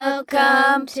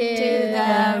Welcome to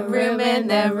the Room in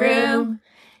the Room,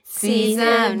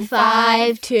 Season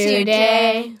 5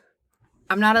 today.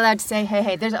 I'm not allowed to say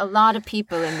hey. There's a lot of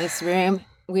people in this room.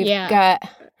 We've got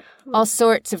all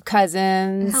sorts of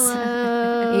cousins.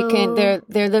 Hello.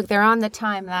 They're on the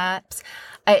time lapse.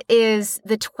 It is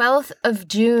the 12th of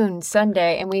June,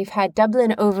 Sunday, and we've had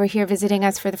Dublin over here visiting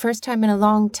us for the first time in a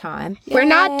long time. We're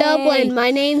not Dublin. My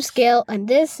name's Gil, and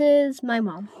this is my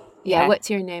mom. Yeah, what's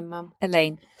your name, Mum?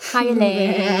 Elaine. Hi,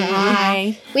 Elaine.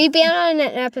 Hi. We've been on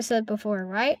an episode before,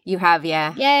 right? You have,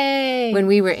 yeah. Yay! When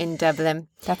we were in Dublin.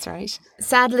 That's right.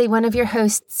 Sadly, one of your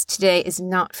hosts today is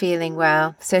not feeling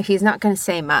well, so he's not going to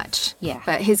say much. Yeah.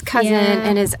 But his cousin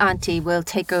and his auntie will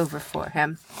take over for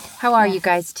him. How are you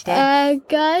guys today?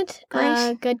 Good.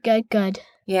 Great. Good.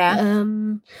 Yeah.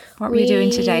 What were you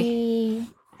doing today?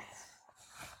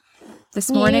 This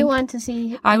morning? You want to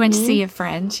see I went to see a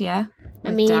friend, yeah. I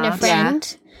mean, Dad. a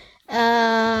friend.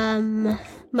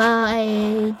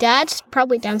 My dad's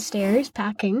probably downstairs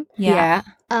packing. Yeah.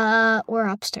 Or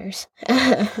upstairs.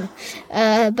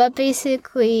 But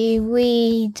basically,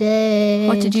 we did...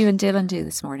 What did you and Dylan do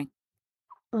this morning?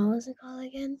 What was it called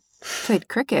again? Played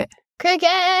cricket.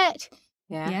 Cricket!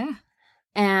 Yeah.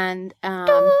 And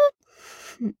come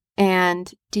down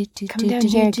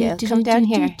here, Gil. Come down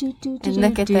here and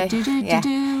look at the...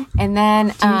 Yeah. And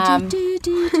then,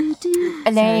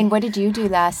 Elaine, what did you do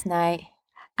last night?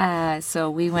 So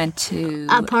we went to...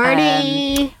 A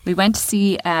party! We went to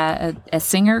see a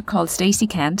singer called Stacey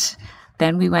Kent.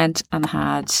 Then we went and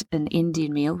had an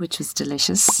Indian meal, which was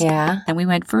delicious. Yeah. Then we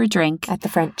went for a drink. At the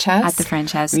French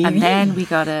house? Really? And then we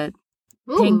got a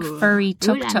pink furry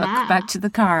tuk-tuk back to the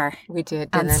car. We did.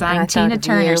 And sang Tina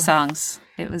Turner songs.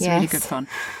 It was really good fun.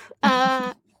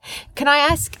 Can I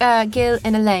ask Gil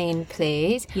and Elaine,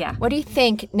 please? Yeah. What do you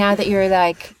think now that you're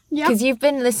like... Because you've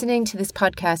been listening to this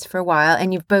podcast for a while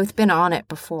and you've both been on it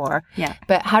before. Yeah.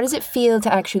 But how does it feel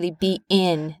to actually be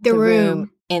in the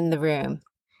room? In the room?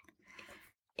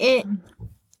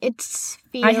 It's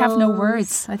feels... I have no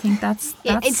words. I think that's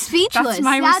it's speechless. That's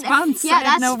my response. I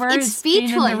have no words. It's speechless.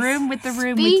 Being in the room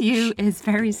with you is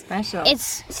very special.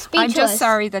 It's speechless. I'm just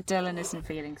sorry that Dylan isn't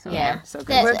feeling so well. So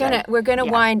good. We're gonna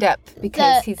wind up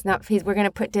because we're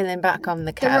gonna put Dylan back on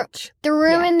the couch. The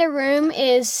room in the room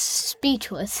is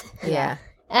speechless. Yeah.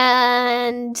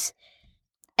 And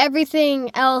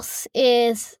everything else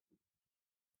is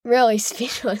really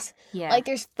speechless. Yeah. Like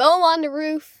there's foam on the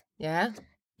roof. Yeah.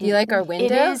 Do you like our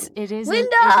window? It is window.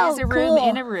 It is a room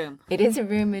in a room. It is a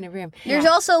room in a room. There's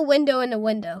also a window in a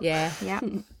window. Yeah. Yeah.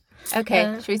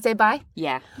 Okay. Should we say bye?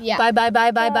 Yeah. Yeah. Bye. Bye.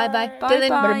 Dylan.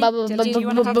 Dylan, do you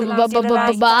want to have the last say the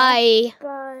last Bye.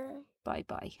 Bye.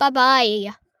 Bye. Bye.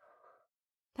 Bye.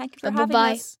 Thank you for having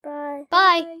us. Bye.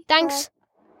 Bye. Thanks.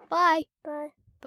 Bye. Bye.